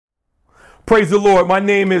Praise the Lord. My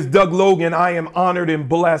name is Doug Logan. I am honored and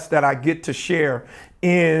blessed that I get to share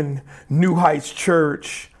in New Heights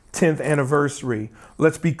Church 10th anniversary.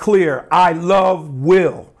 Let's be clear. I love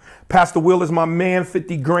Will. Pastor Will is my man,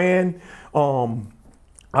 50 grand.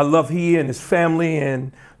 I love he and his family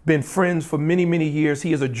and been friends for many, many years.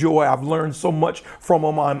 He is a joy. I've learned so much from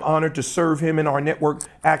him. I'm honored to serve him in our network,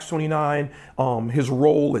 Acts 29. His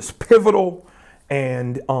role is pivotal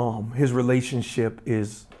and his relationship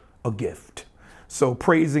is a gift. So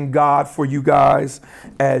praising God for you guys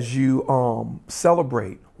as you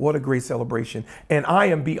celebrate. What a great celebration. And I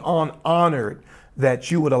am beyond honored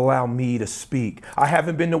that you would allow me to speak. I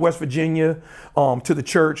haven't been to West Virginia to the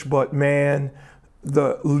church, but man,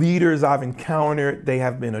 the leaders I've encountered, they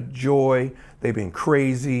have been a joy. They've been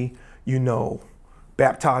crazy,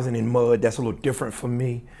 baptizing in mud. That's a little different for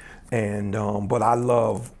me. And but I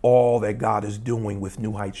love all that God is doing with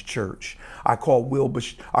New Heights Church. I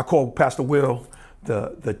call Pastor Will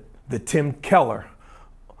the Tim Keller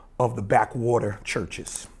of the backwater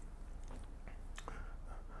churches.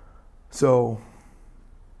 So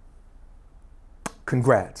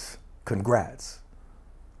congrats.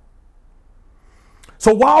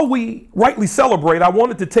 So while we rightly celebrate, I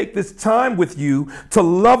wanted to take this time with you to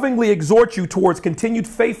lovingly exhort you towards continued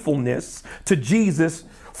faithfulness to Jesus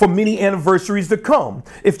for many anniversaries to come.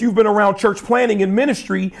 If you've been around church planting and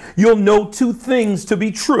ministry, you'll know two things to be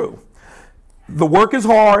true. The work is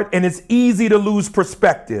hard and it's easy to lose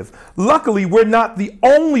perspective. Luckily, we're not the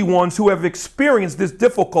only ones who have experienced this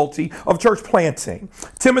difficulty of church planting.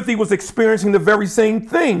 Timothy was experiencing the very same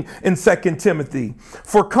thing in 2 Timothy.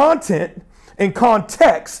 For content and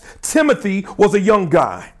context, Timothy was a young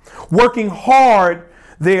guy working hard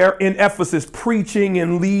there in Ephesus, preaching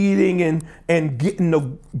and leading and getting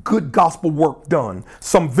the good gospel work done.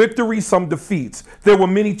 Some victories, some defeats. There were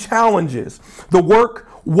many challenges. The work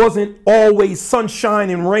wasn't always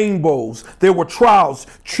sunshine and rainbows. There were trials,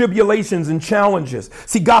 tribulations, and challenges.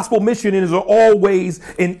 See, gospel mission is always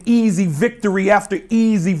an easy victory after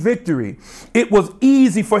easy victory. It was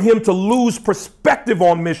easy for him to lose perspective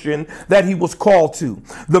on mission that he was called to.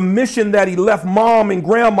 The mission that he left mom and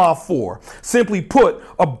grandma for. Simply put,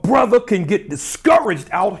 a brother can get discouraged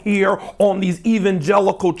out here on these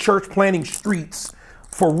evangelical church planting streets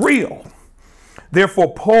for real.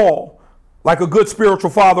 Therefore, Paul, like a good spiritual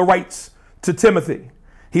father, writes to Timothy.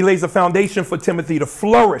 He lays a foundation for Timothy to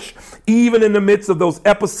flourish, even in the midst of those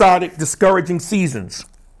episodic, discouraging seasons.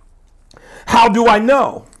 How do I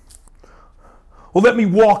know? Well, let me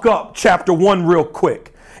walk up chapter 1 real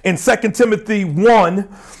quick. In 2 Timothy 1,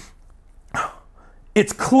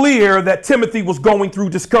 it's clear that Timothy was going through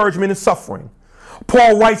discouragement and suffering.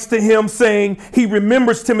 Paul writes to him saying he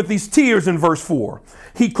remembers Timothy's tears in verse 4.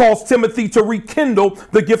 He calls Timothy to rekindle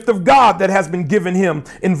the gift of God that has been given him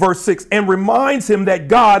in verse 6 and reminds him that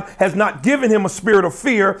God has not given him a spirit of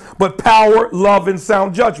fear, but power, love, and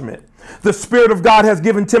sound judgment. The Spirit of God has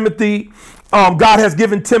given Timothy,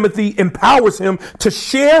 empowers him to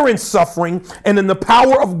share in suffering and in the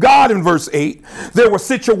power of God in verse 8. There were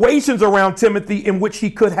situations around Timothy in which he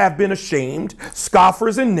could have been ashamed,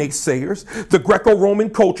 scoffers and naysayers, the Greco-Roman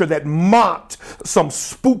culture that mocked some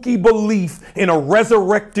spooky belief in a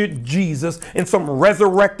resurrected Jesus and some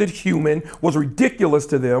resurrected human was ridiculous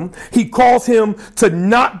to them. He calls him to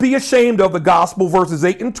not be ashamed of the gospel, verses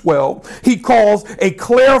 8 and 12. He calls a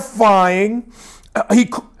clarifying,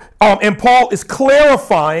 and Paul is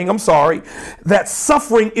clarifying, that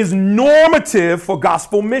suffering is normative for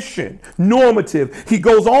gospel mission. Normative. He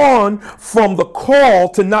goes on from the call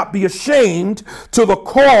to not be ashamed to the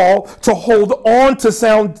call to hold on to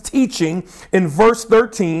sound teaching in verse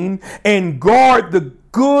 13 and guard the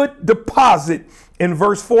good deposit in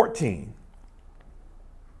verse 14.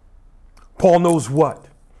 Paul knows what?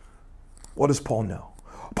 What does Paul know?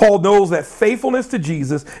 Paul knows that faithfulness to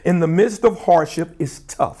Jesus in the midst of hardship is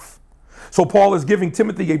tough. So Paul is giving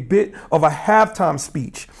Timothy a bit of a halftime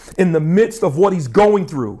speech in the midst of what he's going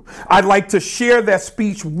through. I'd like to share that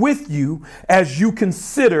speech with you as you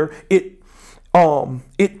consider it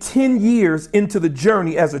 10 years into the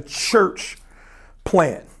journey as a church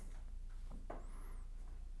plant.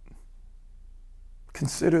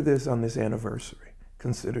 Consider this on this anniversary.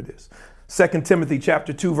 Consider this. 2 Timothy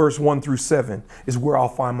chapter 2, verse 1 through 7 is where I'll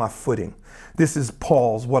find my footing. This is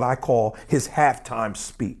Paul's, what I call his halftime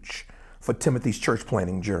speech for Timothy's church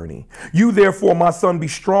planting journey. You therefore, my son, be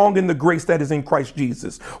strong in the grace that is in Christ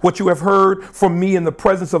Jesus. What you have heard from me in the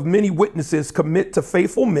presence of many witnesses, commit to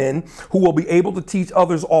faithful men who will be able to teach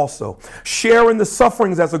others also. Share in the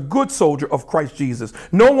sufferings as a good soldier of Christ Jesus.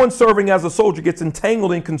 No one serving as a soldier gets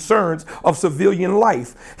entangled in concerns of civilian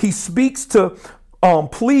life. He speaks to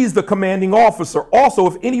please the commanding officer. Also,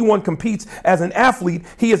 if anyone competes as an athlete,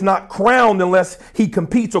 he is not crowned unless he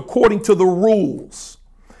competes according to the rules.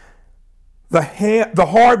 The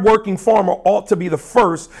hard-working farmer ought to be the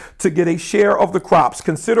first to get a share of the crops.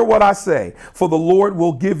 Consider what I say, for the Lord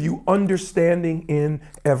will give you understanding in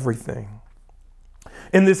everything.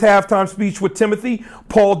 In this halftime speech with Timothy,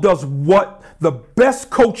 Paul does what the best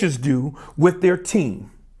coaches do with their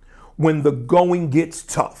team when the going gets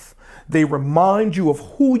tough. They remind you of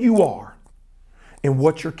who you are and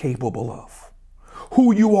what you're capable of.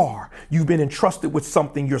 Who you are. You've been entrusted with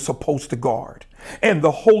something you're supposed to guard. And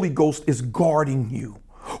the Holy Ghost is guarding you.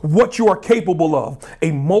 What you are capable of,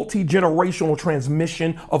 a multi-generational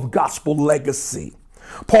transmission of gospel legacy.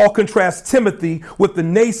 Paul contrasts Timothy with the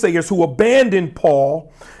naysayers who abandoned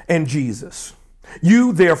Paul and Jesus.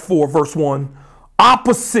 You, therefore, verse 1,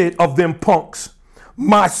 opposite of them punks,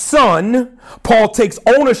 my son. Paul takes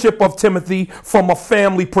ownership of Timothy from a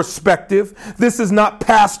family perspective. This is not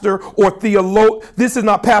pastor or theological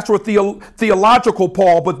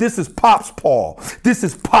Paul, but this is Pop's Paul. This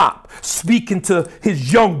is Pop speaking to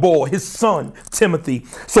his young boy, his son, Timothy.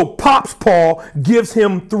 So Pop's Paul gives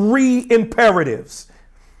him 3 imperatives.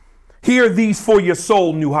 Hear these for your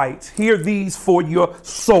soul, New Heights. Hear these for your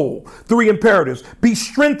soul. 3 imperatives. Be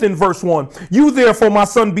strengthened, verse 1. You therefore, my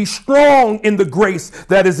son, be strong in the grace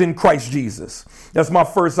that is in Christ Jesus. That's my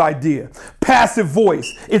first idea. Passive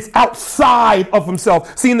voice. It's outside of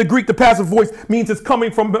himself. See, in the Greek, the passive voice means it's coming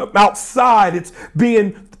from outside. It's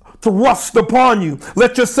being thrust upon you.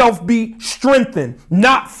 Let yourself be strengthened,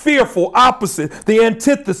 not fearful, opposite, the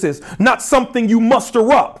antithesis, not something you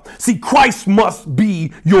muster up. See, Christ must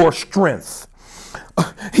be your strength.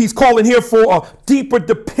 He's calling here for a deeper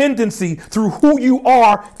dependency through who you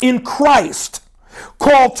are in Christ.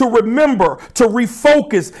 Called to remember, to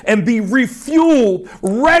refocus, and be refueled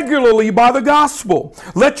regularly by the gospel.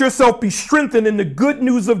 Let yourself be strengthened in the good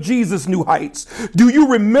news of Jesus, New Heights. Do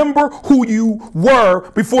you remember who you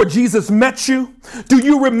were before Jesus met you? Do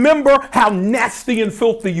you remember how nasty and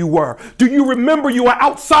filthy you were? Do you remember you were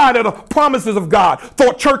outside of the promises of God,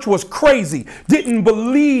 thought church was crazy, didn't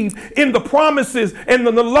believe in the promises and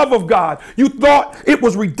the love of God? You thought it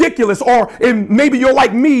was ridiculous, or and maybe you're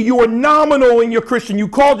like me, you were nominal in your Christian. You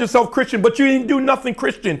called yourself Christian, but you didn't do nothing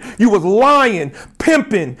Christian. You was lying,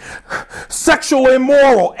 pimping, sexual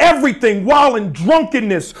immoral, everything, while in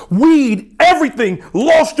drunkenness, weed, everything,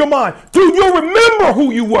 lost your mind. Do you remember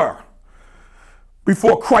who you were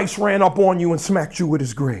before Christ ran up on you and smacked you with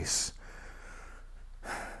his grace?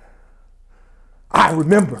 I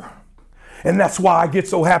remember. And that's why I get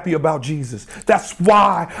so happy about Jesus. That's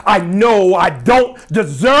why I know I don't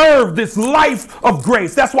deserve this life of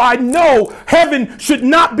grace. That's why I know heaven should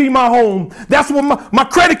not be my home. That's why my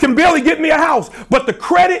credit can barely get me a house. But the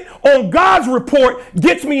credit on God's report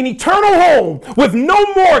gets me an eternal home with no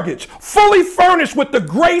mortgage, fully furnished with the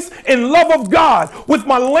grace and love of God, with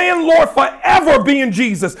my landlord forever being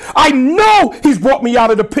Jesus. I know he's brought me out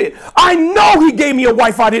of the pit. I know he gave me a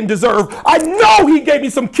wife I didn't deserve. I know he gave me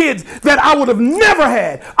some kids that I would have never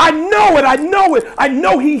had. I know it. I know it. I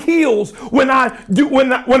know he heals when I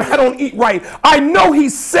don't eat right. I know he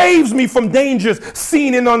saves me from dangers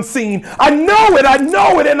seen and unseen. I know it. I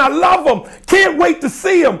know it. And I love him. Can't wait to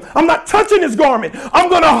see him. I'm not touching his garment. I'm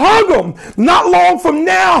going to hug him not long from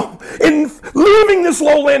now in leaving this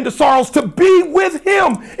lowland of sorrows to be with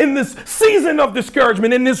him in this season of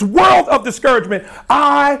discouragement, in this world of discouragement.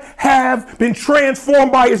 I have been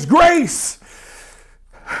transformed by his grace.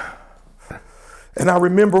 And I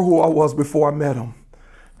remember who I was before I met him.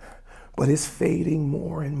 But it's fading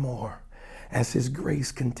more and more as his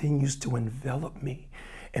grace continues to envelop me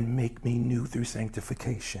and make me new through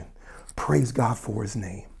sanctification. Praise God for his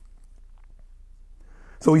name.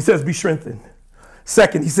 So he says, be strengthened.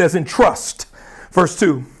 Second, he says, entrust. Verse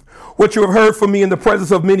 2. What you have heard from me in the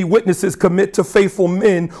presence of many witnesses, commit to faithful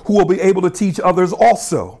men who will be able to teach others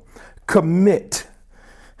also. Commit.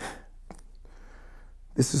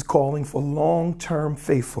 This is calling for long-term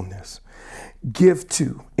faithfulness. Give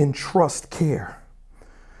to, entrust, care.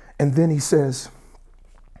 And then he says,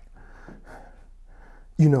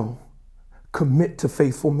 commit to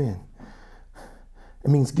faithful men. It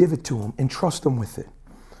means give it to them, entrust them with it.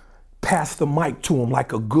 Pass the mic to him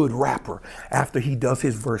like a good rapper. After he does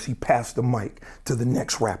his verse, he passed the mic to the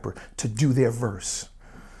next rapper to do their verse.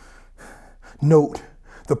 Note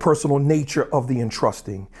the personal nature of the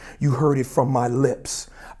entrusting. You heard it from my lips.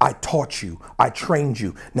 I taught you. I trained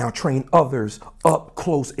you. Now train others up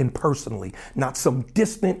close and personally. Not some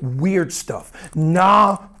distant, weird stuff.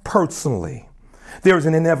 Personally. There's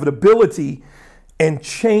an inevitability and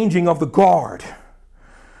changing of the guard.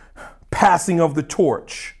 passing of the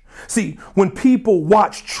torch. See, when people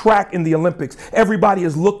watch track in the Olympics, everybody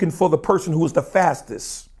is looking for the person who is the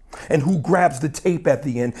fastest and who grabs the tape at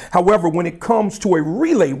the end. However, when it comes to a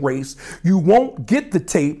relay race, you won't get the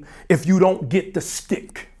tape if you don't get the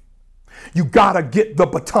stick. You gotta get the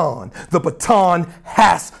baton. The baton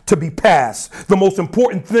has to be passed. The most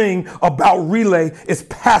important thing about relay is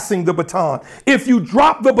passing the baton. If you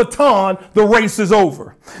drop the baton, the race is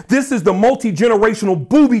over. This is the multi-generational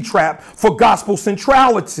booby trap for gospel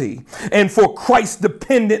centrality and for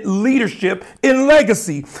Christ-dependent leadership in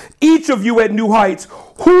legacy. Each of you at New Heights,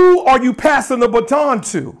 who are you passing the baton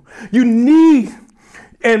to? You need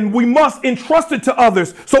and we must entrust it to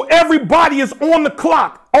others. So everybody is on the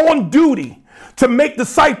clock, on duty to make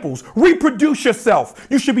disciples. Reproduce yourself.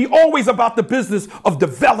 You should be always about the business of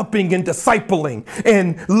developing and discipling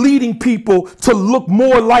and leading people to look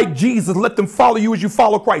more like Jesus. Let them follow you as you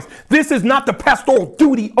follow Christ. This is not the pastoral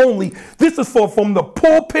duty only. This is from the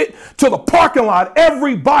pulpit to the parking lot.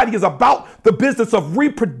 Everybody is about the business of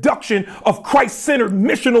reproduction of Christ-centered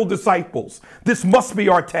missional disciples. This must be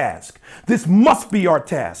our task. This must be our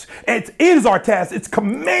task. It is our task. It's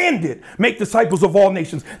commanded. Make disciples of all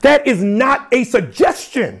nations. That is not a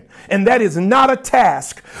suggestion, and that is not a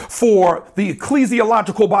task for the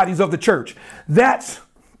ecclesiological bodies of the church. That's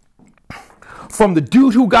from the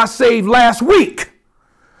dude who got saved last week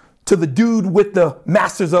to the dude with the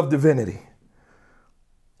Masters of Divinity.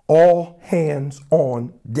 All hands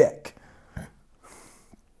on deck.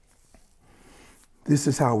 This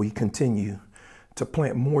is how we continue to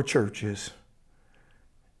plant more churches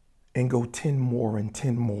and go 10 more and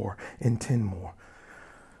 10 more and 10 more.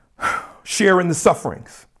 Sharing the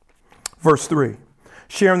sufferings. Verse 3.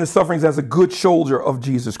 Sharing the sufferings as a good soldier of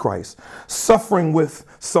Jesus Christ. Suffering with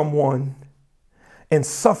someone and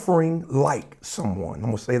suffering like someone. I'm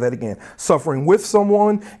going to say that again. Suffering with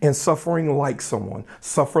someone and suffering like someone.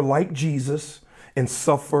 Suffer like Jesus and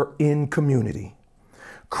suffer in community.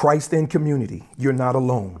 Christ in community. You're not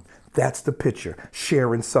alone. That's the picture.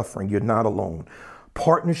 Sharing suffering. You're not alone.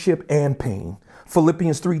 Partnership and pain.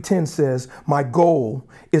 Philippians 3:10 says, my goal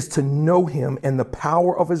is to know him in the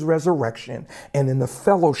power of his resurrection and in the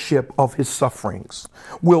fellowship of his sufferings.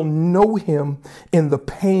 We'll know him in the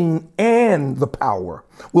pain and the power.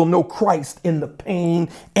 We'll know Christ in the pain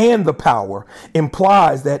and the power.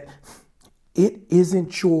 Implies that it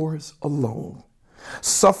isn't yours alone.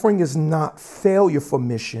 Suffering is not failure for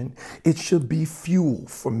mission. It should be fuel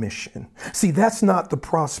for mission. See, that's not the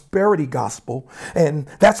prosperity gospel. And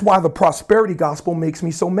that's why the prosperity gospel makes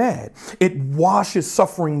me so mad. It washes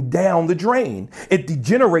suffering down the drain. It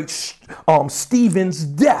degenerates Stephen's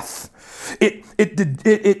death.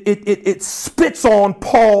 It spits on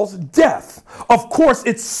Paul's death. Of course,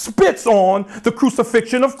 it spits on the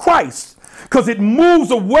crucifixion of Christ. Because it moves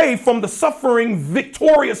away from the suffering,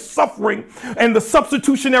 victorious suffering, and the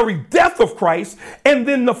substitutionary death of Christ, and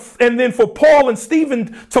then for Paul and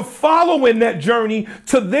Stephen to follow in that journey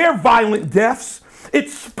to their violent deaths, it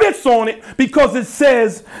spits on it because it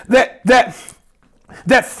says that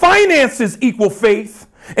finances equal faith,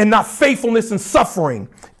 and not faithfulness and suffering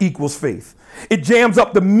equals faith. It jams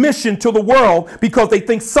up the mission to the world because they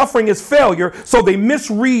think suffering is failure, so they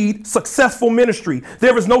misread successful ministry.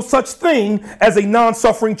 There is no such thing as a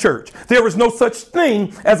non-suffering church. There is no such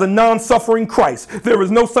thing as a non-suffering Christ. There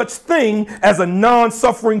is no such thing as a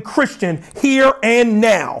non-suffering Christian here and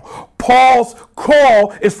now. Paul's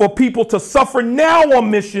call is for people to suffer now on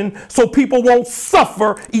mission so people won't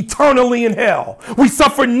suffer eternally in hell. We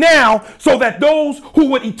suffer now so that those who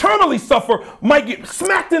would eternally suffer might get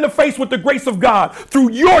smacked in the face with the grace of God through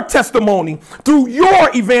your testimony, through your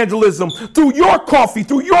evangelism, through your coffee,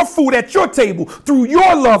 through your food at your table, through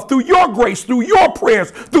your love, through your grace, through your prayers,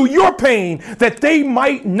 through your pain, that they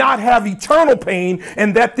might not have eternal pain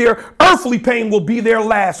and that their earthly pain will be their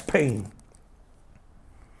last pain.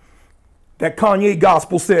 That Kanye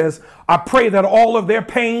gospel says, I pray that all of their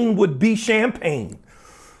pain would be champagne.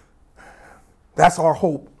 That's our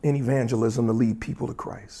hope in evangelism, to lead people to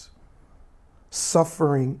Christ.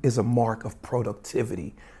 Suffering is a mark of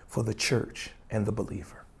productivity for the church and the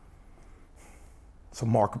believer. It's a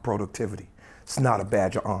mark of productivity. It's not a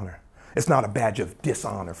badge of honor. It's not a badge of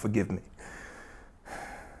dishonor, forgive me.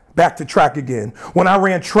 Back to track again. When I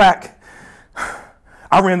ran track,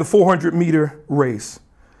 I ran the 400-meter race.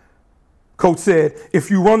 Coach said, if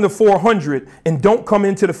you run the 400 and don't come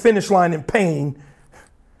into the finish line in pain,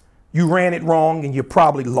 you ran it wrong and you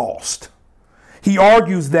probably lost. He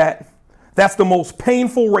argues that that's the most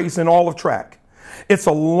painful race in all of track. It's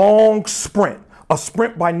a long sprint. A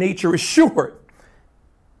sprint by nature is short.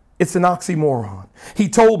 It's an oxymoron. He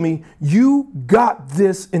told me, you got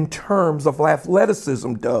this in terms of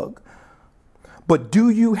athleticism, Doug, but do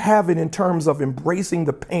you have it in terms of embracing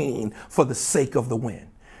the pain for the sake of the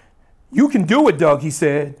win? You can do it, Doug, he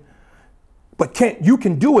said, but you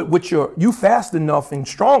can do it with you fast enough and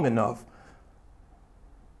strong enough.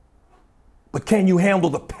 But can you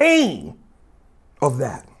handle the pain of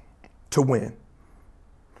that to win?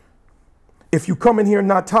 If you come in here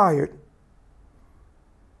not tired,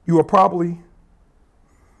 you are probably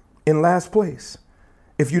in last place.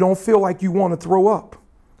 If you don't feel like you want to throw up,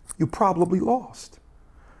 you probably lost.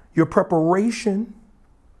 Your preparation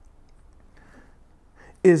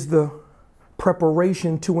is the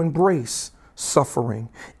preparation to embrace suffering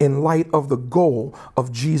in light of the goal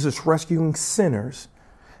of Jesus rescuing sinners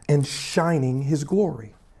and shining his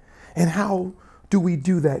glory. And how do we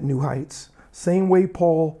do that, New Heights? Same way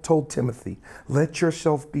Paul told Timothy, let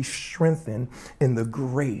yourself be strengthened in the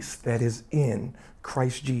grace that is in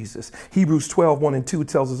Christ Jesus. Hebrews 12:1-2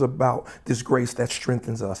 tells us about this grace that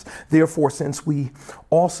strengthens us. Therefore, since we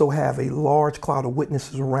also have a large cloud of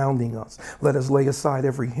witnesses surrounding us, let us lay aside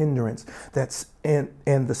every hindrance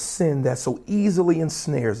and the sin that so easily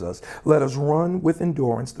ensnares us. Let us run with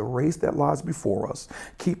endurance the race that lies before us,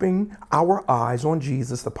 keeping our eyes on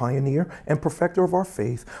Jesus, the pioneer and perfecter of our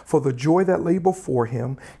faith. For the joy that lay before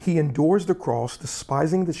him, he endures the cross,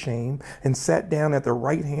 despising the shame, and sat down at the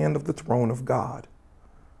right hand of the throne of God.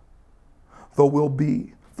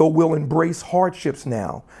 Though we'll embrace hardships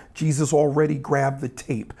now, Jesus already grabbed the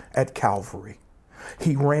tape at Calvary.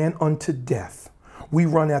 He ran unto death. We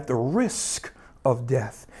run at the risk of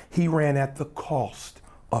death. He ran at the cost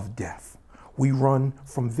of death. We run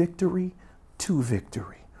from victory to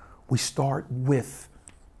victory. We start with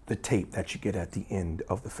the tape that you get at the end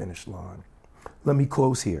of the finish line. Let me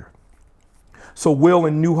close here. So Will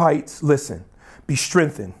and New Heights, listen, be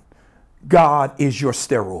strengthened. God is your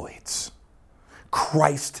steroids.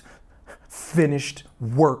 Christ finished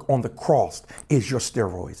work on the cross is your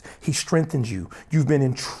steroids. He strengthens you. You've been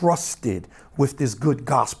entrusted with this good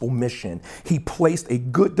gospel mission. He placed a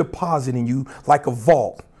good deposit in you like a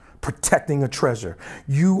vault, protecting a treasure.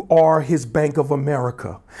 You are his Bank of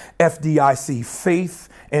America. FDIC, faith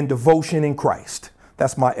and devotion in Christ.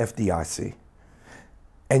 That's my FDIC.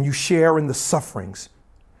 And you share in the sufferings.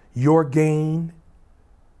 Your gain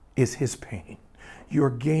is his pain. Your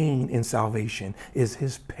gain in salvation is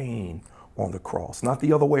his pain on the cross, not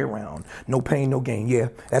the other way around. No pain, no gain. Yeah,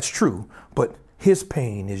 that's true. But his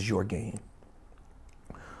pain is your gain.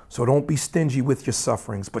 So don't be stingy with your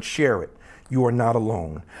sufferings, but share it. You are not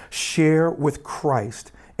alone. Share with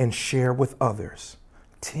Christ and share with others.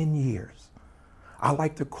 10 years. I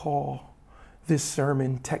like to call this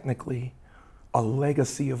sermon technically a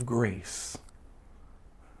legacy of grace.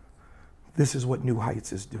 This is what New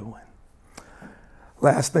Heights is doing.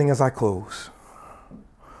 Last thing as I close.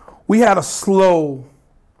 We had a slow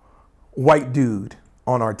white dude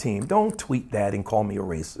on our team. Don't tweet that and call me a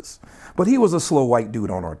racist. But he was a slow white dude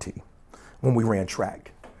on our team when we ran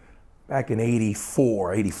track back in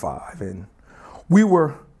 84, 85. And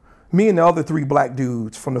me and the other 3 black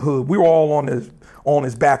dudes from the hood, we were all on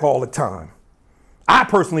his back all the time. I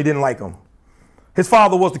personally didn't like him. His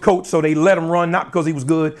father was the coach, so they let him run, not because he was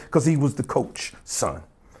good, because he was the coach's son.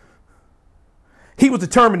 He was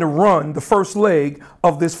determined to run the first leg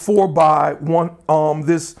of this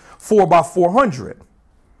 4x400.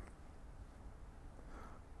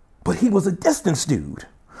 But he was a distance dude.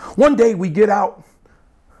 One day we get out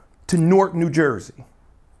to Newark, New Jersey.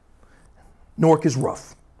 Newark is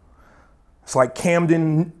rough. It's like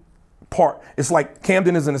Camden part. It's like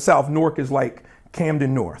Camden is in the south. Newark is like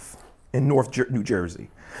Camden North in New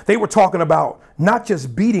Jersey. They were talking about not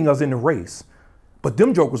just beating us in the race, but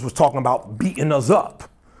them jokers was talking about beating us up.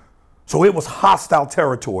 So it was hostile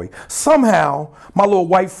territory. Somehow, my little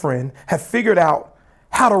white friend had figured out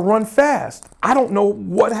how to run fast. I don't know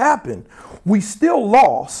what happened. We still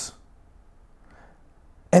lost.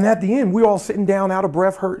 And at the end, we all sitting down out of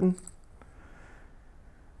breath, hurting.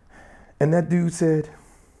 And that dude said,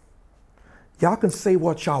 y'all can say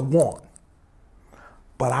what y'all want,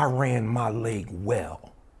 but I ran my leg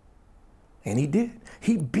well. And he did.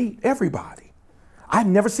 He beat everybody. I've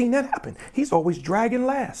never seen that happen. He's always dragging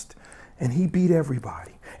last. And he beat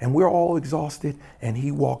everybody. And we're all exhausted. And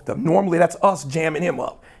he walked up. Normally, that's us jamming him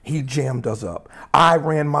up. He jammed us up. I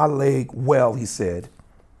ran my leg well, he said.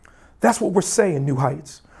 That's what we're saying, New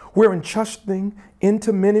Heights. We're entrusting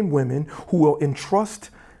into men and women who will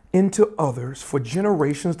entrust into others for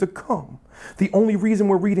generations to come. The only reason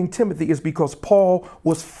we're reading Timothy is because Paul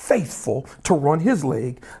was faithful to run his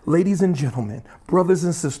leg. Ladies and gentlemen, brothers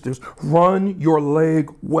and sisters, run your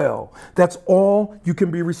leg well. That's all you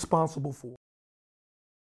can be responsible for.